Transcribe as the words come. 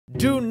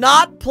Do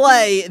not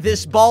play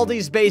this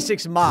Baldis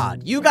Basics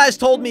mod. You guys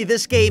told me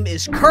this game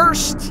is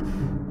cursed,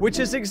 which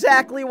is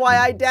exactly why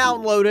I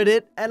downloaded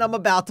it, and I'm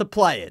about to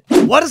play it.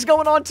 What is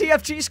going on,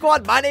 TFG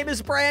Squad? My name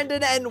is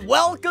Brandon, and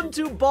welcome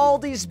to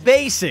Baldis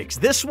Basics.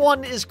 This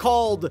one is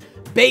called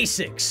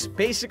Basics.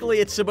 Basically,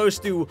 it's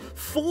supposed to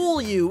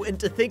fool you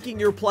into thinking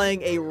you're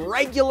playing a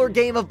regular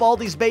game of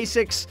Baldis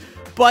Basics,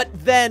 but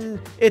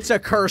then it's a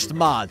cursed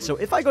mod. So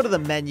if I go to the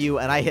menu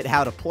and I hit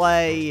how to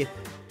play,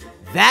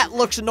 that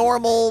looks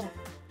normal.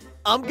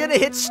 I'm gonna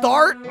hit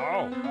start.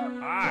 Oh,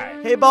 hi.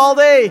 Hey,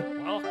 Baldi.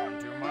 Welcome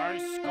to my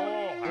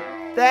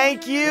schoolhouse.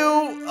 Thank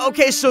you.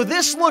 Okay, so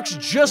this looks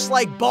just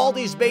like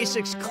Baldis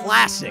Basics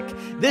Classic.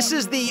 This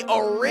is the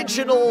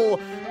original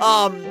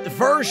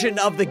version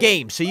of the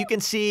game. So you can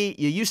see,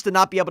 you used to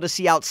not be able to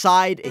see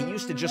outside. It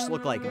used to just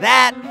look like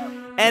that.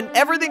 And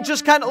everything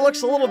just kind of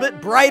looks a little bit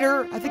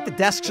brighter. I think the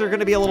desks are going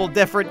to be a little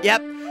different.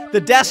 Yep.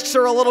 The desks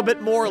are a little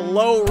bit more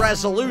low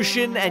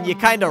resolution, and you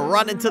kind of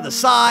run into the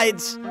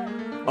sides.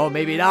 Oh,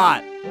 maybe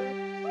not.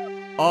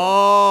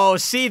 Oh,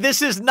 see,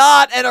 this is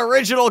not an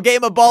original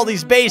game of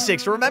Baldis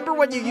Basics. Remember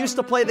when you used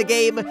to play the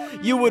game,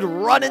 you would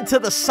run into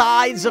the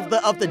sides of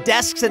the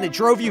desks and it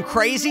drove you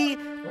crazy?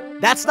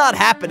 That's not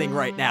happening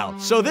right now.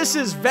 So this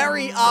is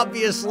very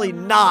obviously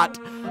not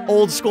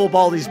old school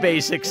Baldis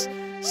Basics.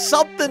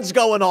 Something's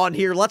going on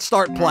here. Let's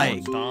start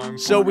playing.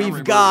 So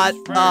we've got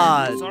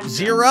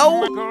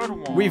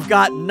 0, we've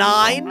got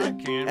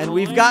 9, and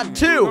we've got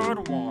 2.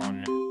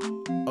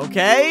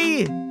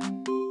 Okay.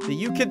 The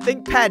You Can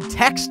Think Pad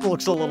text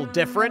looks a little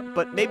different,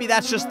 but maybe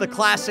that's just the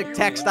classic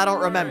text. I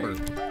don't remember.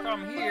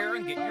 Come here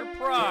and get your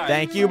prize.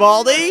 Thank you,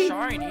 Baldi.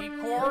 Shiny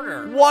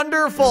quarter.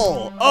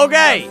 Wonderful.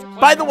 Okay.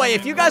 By the way,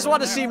 if you guys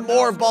want to see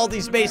more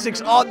Baldis Basics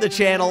on the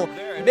channel,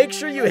 make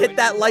sure you hit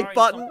that like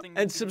button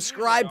and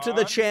subscribe to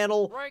the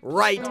channel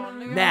right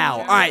now.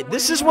 All right,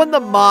 this is when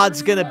the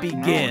mod's gonna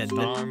begin.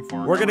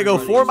 We're gonna go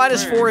 4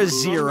 minus 4 is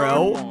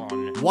 0.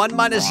 1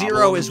 minus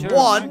 0 is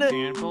 1.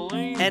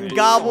 And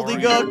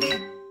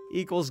gobbledygook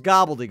equals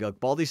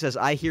gobbledygook. Baldi says,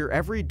 I hear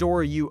every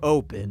door you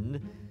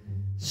open.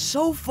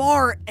 So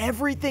far,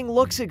 everything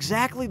looks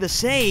exactly the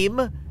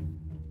same.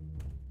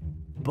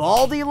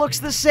 Baldi looks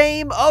the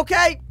same.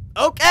 Okay.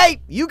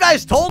 You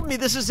guys told me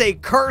this is a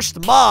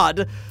cursed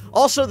mod.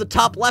 Also, the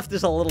top left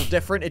is a little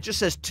different. It just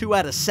says 2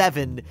 out of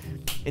 7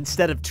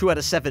 instead of 2 out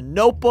of 7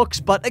 notebooks.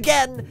 But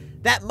again,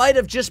 that might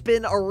have just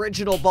been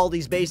original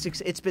Baldis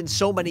Basics. It's been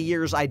so many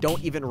years, I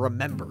don't even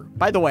remember.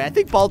 By the way, I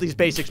think Baldis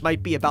Basics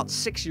might be about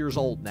 6 years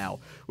old now,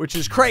 which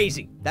is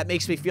crazy. That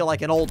makes me feel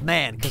like an old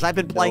man, because I've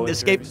been playing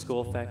this game.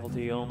 School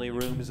faculty only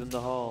rooms in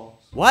the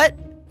halls. What?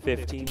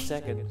 15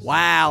 seconds.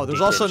 Wow, there's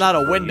also not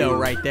a window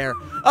right there.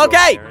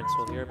 Okay. Parents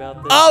will hear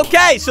about this.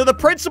 Okay, so the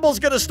principal's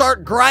gonna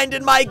start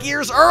grinding my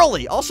gears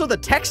early. Also, the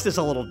text is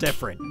a little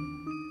different.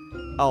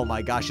 Oh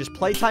my gosh, is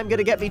playtime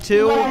gonna get me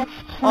too?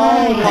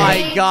 Oh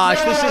my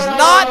gosh, this is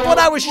not what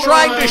I was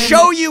trying to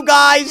show you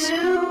guys.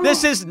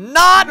 This is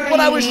not what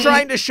I was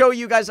trying to show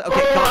you guys.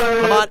 Okay,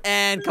 come on,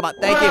 and come on.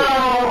 Thank you.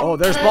 Oh,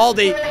 there's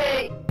Baldi.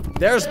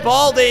 There's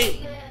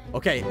Baldi.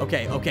 Okay.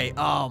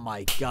 Oh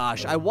my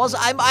gosh,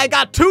 I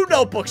got 2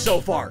 notebooks so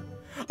far.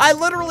 I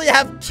literally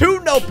have 2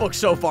 notebooks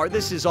so far.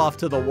 This is off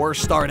to the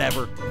worst start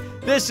ever.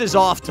 This is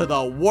off to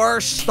the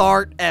worst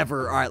start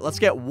ever. All right, let's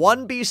get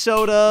 1 B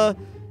soda.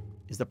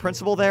 Is the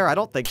principal there? I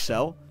don't think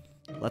so.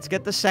 Let's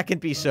get the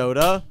 2nd B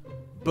soda.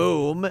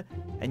 Boom.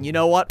 And you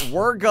know what?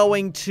 We're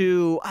going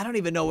to... I don't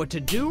even know what to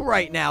do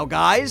right now,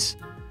 guys.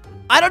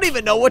 I don't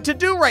even know what to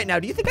do right now.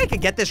 Do you think I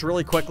could get this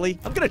really quickly?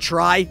 I'm gonna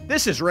try.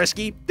 This is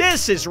risky.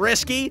 This is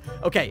risky.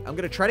 Okay, I'm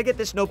gonna try to get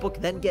this notebook,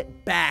 then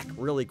get back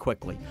really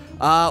quickly.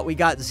 We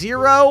got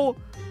 0.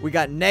 We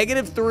got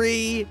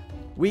 -3.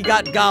 We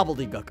got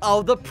gobbledygook.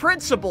 Oh, the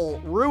principal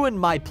ruined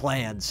my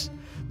plans.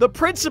 The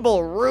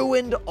principal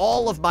ruined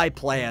all of my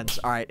plans.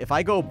 All right, if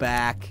I go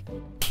back...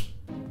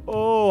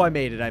 Oh, I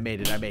made it.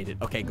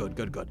 Okay,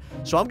 good.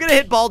 So I'm gonna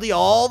hit Baldi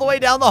all the way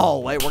down the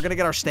hallway. We're gonna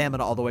get our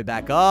stamina all the way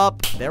back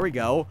up. There we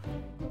go.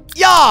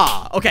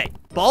 Yeah! Okay,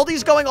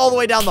 Baldi's going all the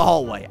way down the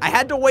hallway. I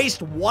had to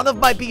waste 1 of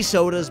my B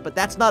sodas, but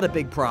that's not a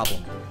big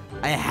problem.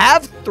 I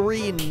have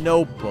 3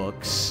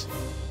 notebooks.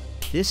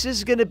 This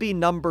is gonna be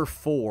number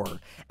 4.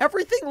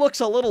 Everything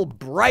looks a little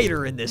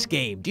brighter in this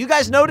game. Do you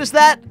guys notice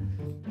that?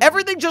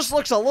 Everything just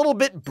looks a little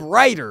bit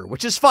brighter,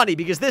 which is funny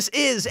because this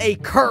is a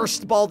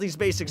cursed Baldis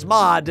Basics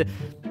mod.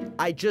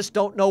 I just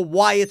don't know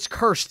why it's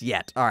cursed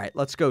yet. All right,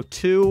 let's go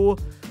 2.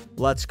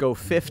 Let's go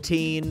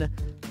 15.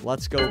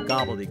 Let's go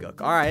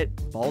gobbledygook. All right,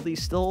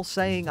 Baldi's still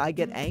saying I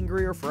get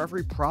angrier for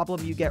every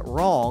problem you get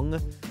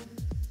wrong.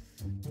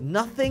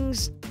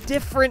 Nothing's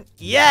different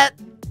yet.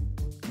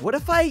 What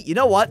if you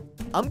know what?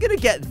 I'm gonna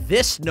get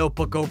this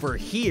notebook over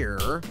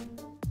here.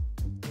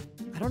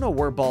 I don't know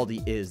where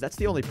Baldi is. That's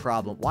the only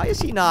problem. Why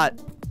is he not...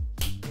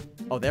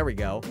 Oh, there we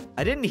go.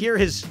 I didn't hear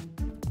his...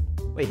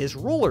 Wait, his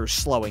ruler's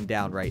slowing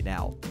down right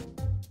now.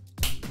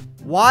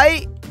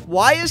 Why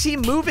is he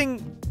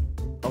moving...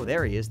 Oh,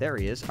 there he is.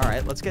 All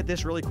right, let's get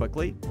this really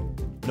quickly.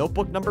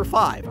 Notebook number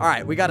 5. All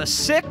right, we got a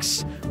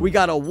 6, we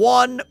got a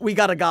 1, we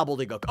got a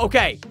gobbledygook.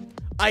 Okay,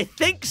 I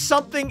think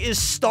something is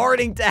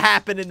starting to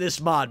happen in this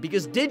mod,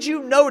 because did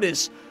you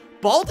notice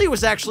Baldi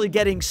was actually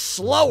getting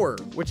slower,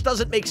 which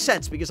doesn't make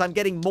sense because I'm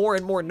getting more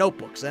and more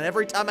notebooks, and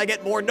every time I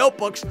get more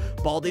notebooks,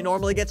 Baldi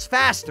normally gets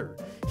faster.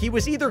 He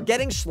was either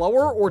getting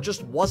slower or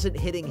just wasn't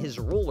hitting his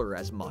ruler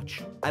as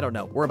much. I don't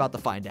know. We're about to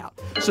find out.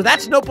 So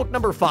that's notebook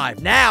number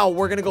 5. Now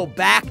we're going to go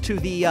back to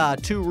the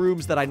 2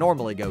 rooms that I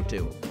normally go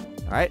to.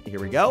 All right, here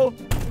we go.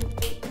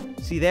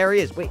 See, there he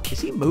is. Wait, is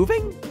he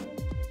moving?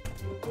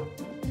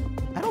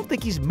 I don't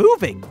think he's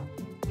moving.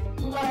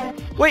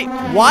 Wait,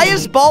 why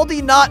is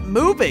Baldi not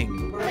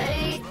moving?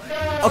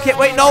 Okay,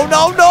 wait, no!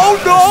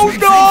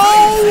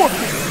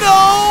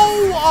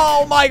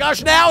 Oh my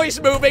gosh, now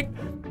he's moving.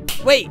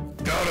 Wait.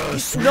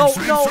 No.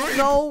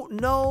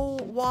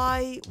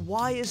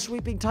 Why is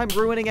sweeping time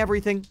ruining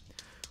everything?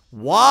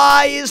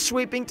 Why is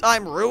sweeping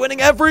time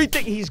ruining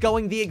everything? He's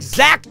going the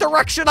exact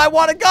direction I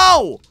want to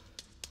go.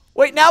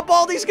 Wait, now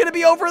Baldi's gonna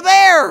be over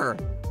there.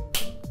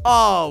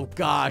 Oh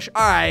gosh.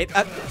 All right.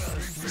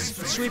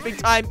 Sweeping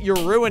time, you're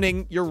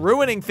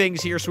ruining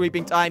things here,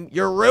 sweeping time.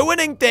 You're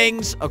ruining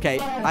things. Okay,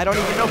 I don't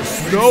even know.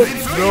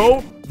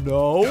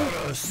 No.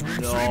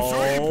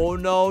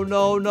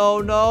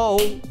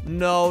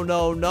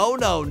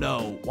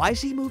 Why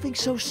is he moving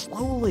so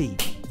slowly?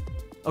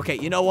 Okay,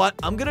 you know what?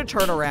 I'm gonna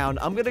turn around.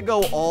 I'm gonna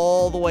go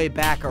all the way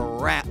back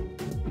around.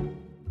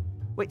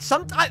 Wait,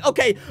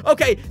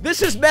 okay,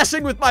 this is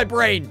messing with my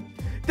brain.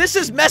 This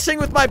is messing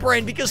with my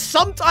brain because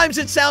sometimes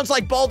it sounds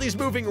like Baldi's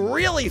moving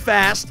really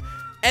fast,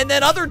 and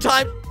then other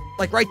times,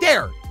 like right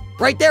there,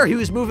 he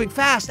was moving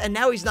fast, and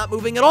now he's not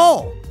moving at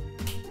all.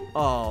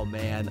 Oh,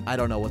 man, I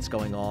don't know what's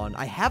going on.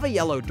 I have a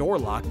yellow door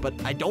lock, but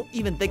I don't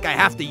even think I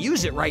have to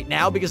use it right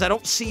now because I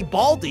don't see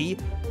Baldi.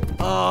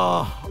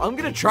 I'm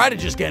gonna try to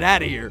just get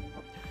out of here.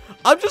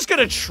 I'm just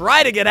gonna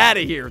try to get out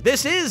of here.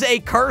 This is a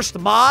cursed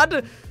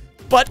mod,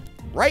 but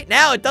right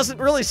now it doesn't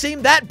really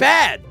seem that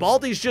bad.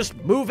 Baldi's just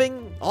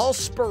moving all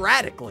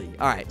sporadically.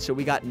 All right, so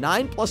we got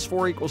 9 plus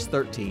 4 equals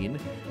 13.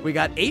 We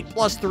got 8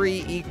 plus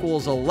 3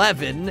 equals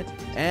 11.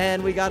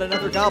 And we got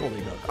another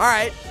gobbledygook. All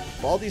right,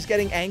 Baldi's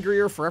getting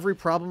angrier for every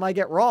problem I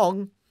get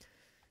wrong.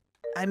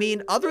 I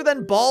mean, other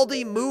than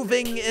Baldi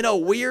moving in a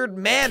weird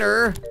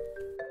manner,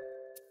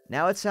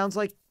 now it sounds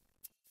like...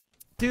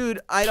 Dude,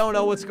 I don't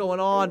know what's going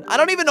on. I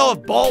don't even know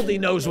if Baldi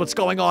knows what's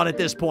going on at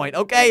this point,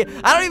 okay?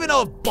 I don't even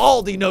know if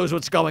Baldi knows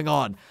what's going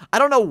on. I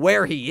don't know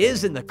where he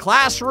is in the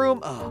classroom.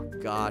 Oh,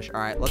 gosh.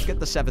 All right, let's get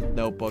the 7th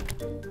notebook.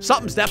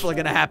 Something's definitely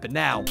going to happen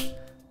now.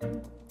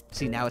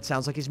 See, now it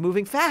sounds like he's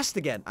moving fast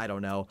again. I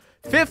don't know.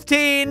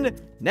 15,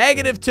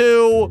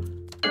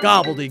 -2,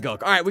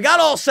 gobbledygook. All right, we got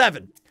all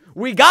 7.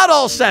 We got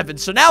all 7,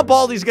 so now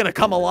Baldi's going to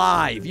come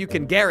alive. You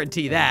can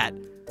guarantee that.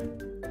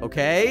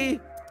 Okay.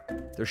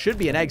 There should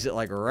be an exit,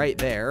 like, right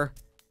there.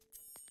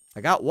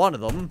 I got one of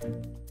them.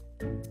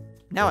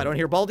 Now I don't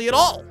hear Baldi at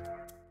all.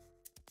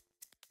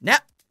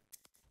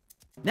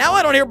 Now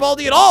I don't hear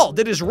Baldi at all.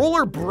 Did his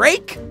ruler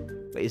break?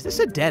 Wait, is this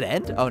a dead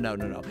end? Oh, no.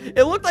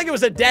 It looked like it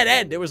was a dead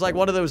end. It was like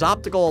one of those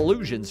optical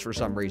illusions for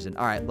some reason.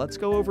 All right, let's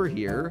go over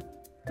here.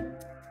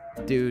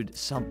 Dude,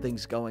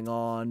 something's going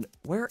on.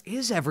 Where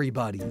is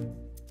everybody?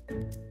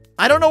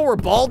 I don't know where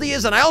Baldi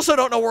is, and I also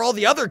don't know where all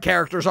the other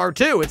characters are,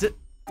 too.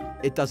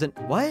 It doesn't...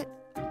 What?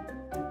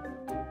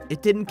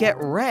 It didn't get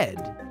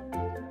red.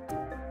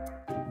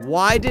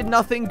 Why did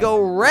nothing go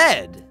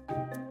red?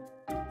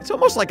 It's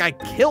almost like I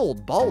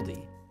killed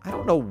Baldi. I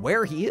don't know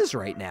where he is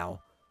right now.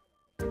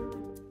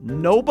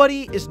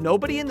 Is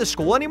nobody in the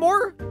school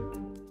anymore?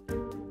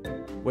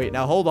 Wait,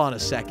 now hold on a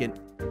second.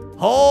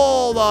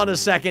 Hold on a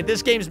second.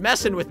 This game's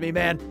messing with me,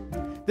 man.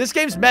 This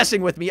game's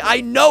messing with me.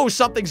 I know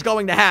something's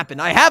going to happen.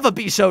 I have a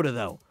B-soda,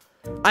 though.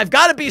 I've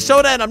got a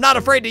B-soda, and I'm not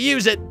afraid to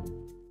use it.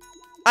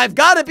 I've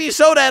got a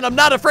B-soda, and I'm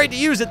not afraid to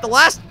use it. The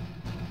last...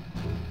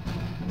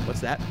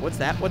 What's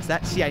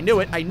that? See, I knew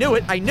it.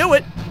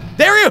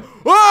 There you...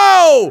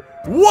 Whoa!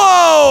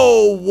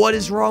 Whoa! What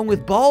is wrong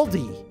with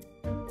Baldi?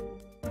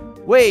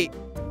 Wait.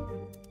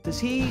 Does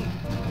he...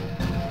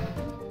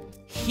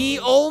 He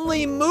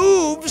only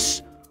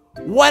moves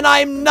when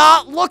I'm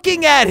not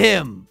looking at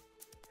him.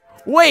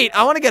 Wait,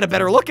 I want to get a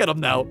better look at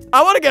him, though.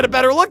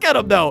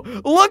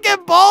 Look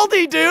at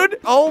Baldi, dude.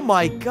 Oh,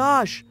 my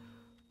gosh.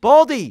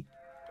 Baldi.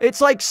 It's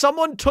like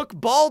someone took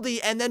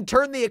Baldi and then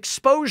turned the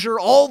exposure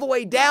all the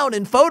way down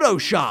in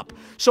Photoshop.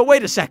 So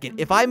wait a second.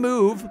 If I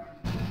move...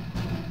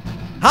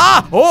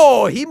 Ha!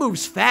 Oh, he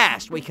moves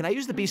fast. Wait, can I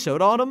use the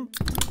B-soda on him?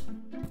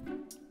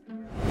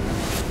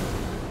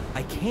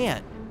 I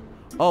can't.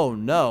 Oh,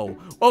 no.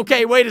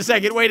 Okay, wait a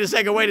second.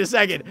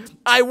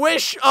 I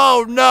wish...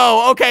 Oh,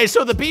 no. Okay,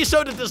 so the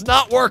B-soda does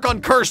not work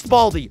on cursed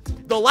Baldi.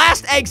 The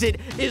last exit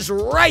is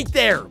right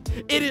there.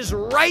 It is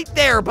right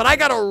there, but I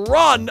gotta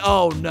run.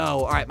 Oh,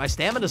 no. All right, my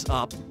stamina's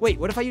up. Wait,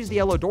 what if I use the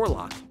yellow door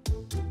lock?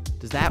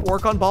 Does that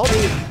work on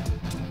Baldi?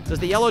 Does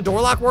the yellow door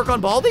lock work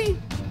on Baldi?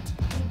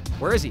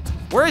 Where is he?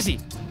 Where's he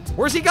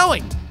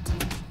going?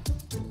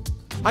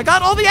 I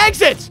got all the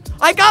exits.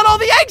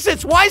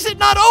 Why is it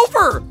not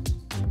over?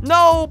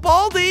 No,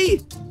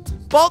 Baldi!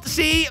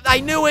 See, I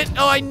knew it.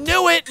 Oh, I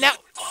knew it. Now,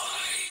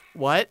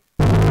 what?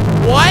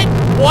 What?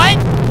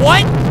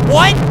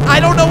 I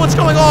don't know what's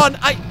going on.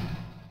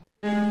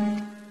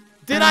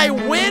 Did I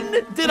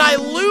win? Did I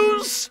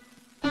lose?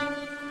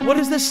 What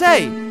does this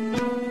say?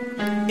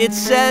 It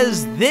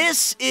says,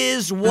 this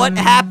is what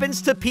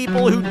happens to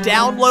people who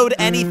download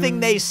anything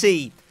they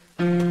see.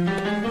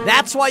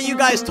 That's why you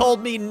guys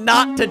told me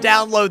not to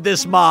download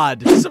this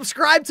mod.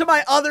 Subscribe to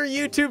my other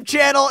YouTube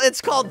channel. It's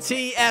called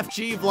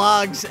TFG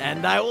Vlogs,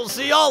 and I will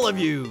see all of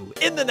you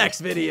in the next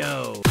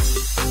video.